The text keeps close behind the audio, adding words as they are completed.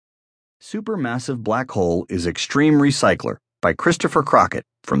Supermassive Black Hole is Extreme Recycler by Christopher Crockett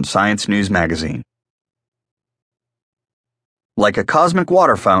from Science News Magazine. Like a cosmic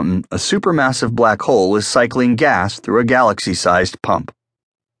water fountain, a supermassive black hole is cycling gas through a galaxy-sized pump.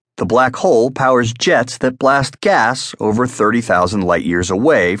 The black hole powers jets that blast gas over 30,000 light-years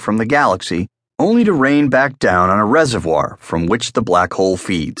away from the galaxy, only to rain back down on a reservoir from which the black hole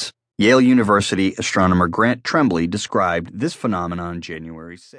feeds. Yale University astronomer Grant Tremblay described this phenomenon January 6.